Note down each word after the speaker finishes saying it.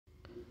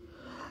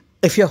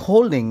If you're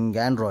holding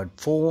Android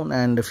phone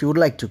and if you would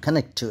like to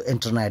connect to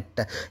internet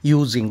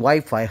using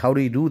Wi-Fi, how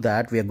do you do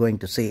that? We are going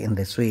to see in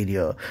this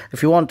video.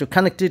 If you want to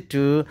connect it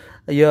to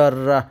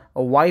your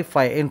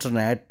Wi-Fi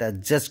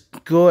internet,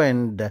 just go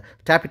and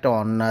tap it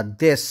on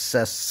this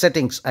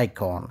settings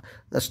icon.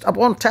 Just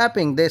upon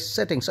tapping this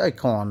settings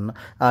icon,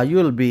 you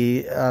will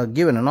be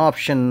given an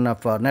option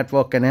for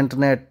network and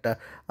internet.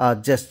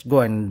 Just go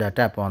and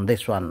tap on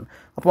this one.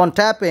 Upon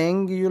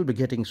tapping, you'll be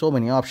getting so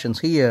many options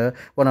here.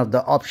 One of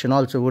the option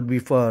also would be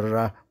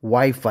for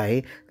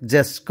Wi-Fi.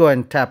 Just go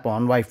and tap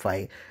on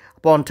Wi-Fi.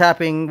 Upon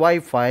tapping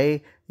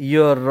Wi-Fi,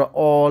 you're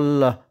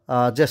all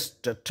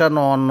just turn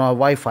on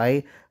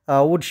Wi-Fi.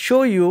 Would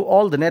show you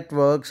all the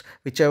networks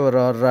whichever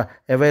are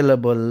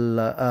available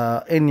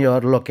in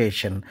your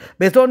location.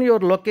 Based on your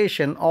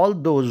location, all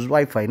those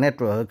Wi-Fi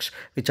networks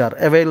which are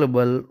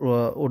available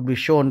would be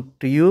shown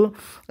to you.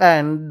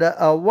 And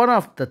one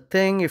of the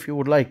thing, if you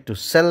would like to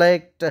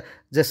select,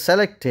 just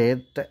select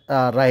it.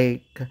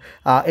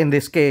 In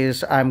this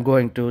case, I'm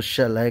going to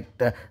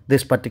select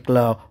this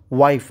particular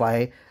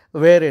Wi-Fi,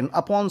 wherein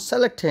upon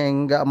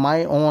selecting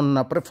my own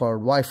preferred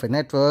Wi-Fi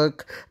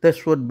network,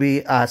 this would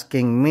be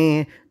asking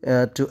me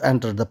to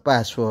enter the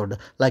password.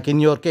 Like in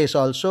your case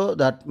also,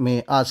 that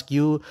may ask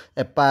you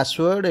a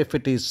password if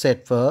it is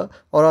set for,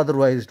 or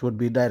otherwise it would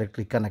be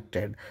directly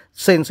connected.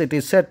 Since it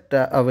is set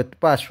with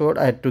password,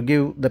 I had to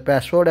give the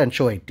password and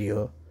show it to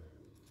you.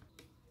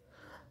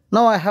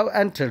 Now I have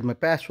entered my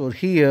password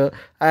here,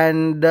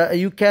 and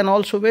you can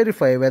also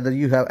verify whether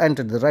you have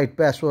entered the right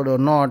password or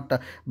not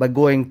by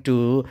going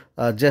to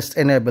just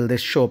enable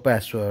this show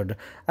password.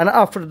 And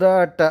after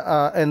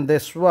that, in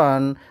this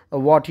one,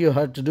 what you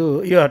have to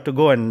do, you have to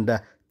go and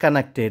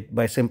connect it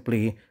by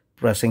simply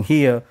pressing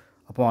here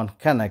upon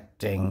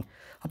connecting.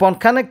 Upon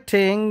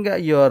connecting,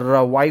 your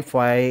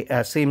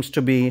Wi-Fi seems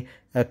to be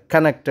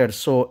connected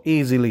so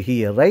easily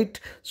here, right?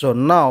 So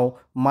now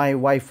my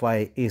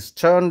Wi-Fi is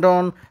turned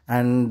on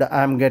and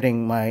I'm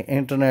getting my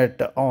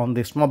internet on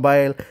this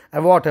mobile,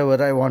 and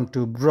whatever I want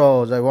to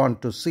browse, I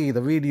want to see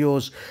the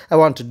videos, I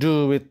want to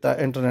do with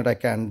the internet, I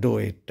can do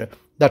it.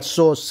 That's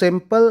so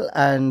simple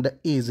and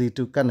easy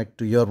to connect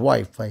to your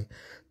Wi-Fi.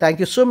 Thank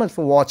you so much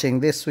for watching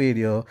this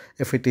video.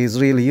 If it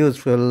is really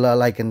useful,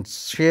 like and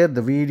share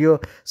the video.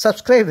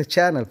 Subscribe the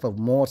channel for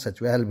more such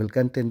valuable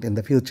content in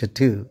the future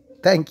too.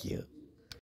 Thank you.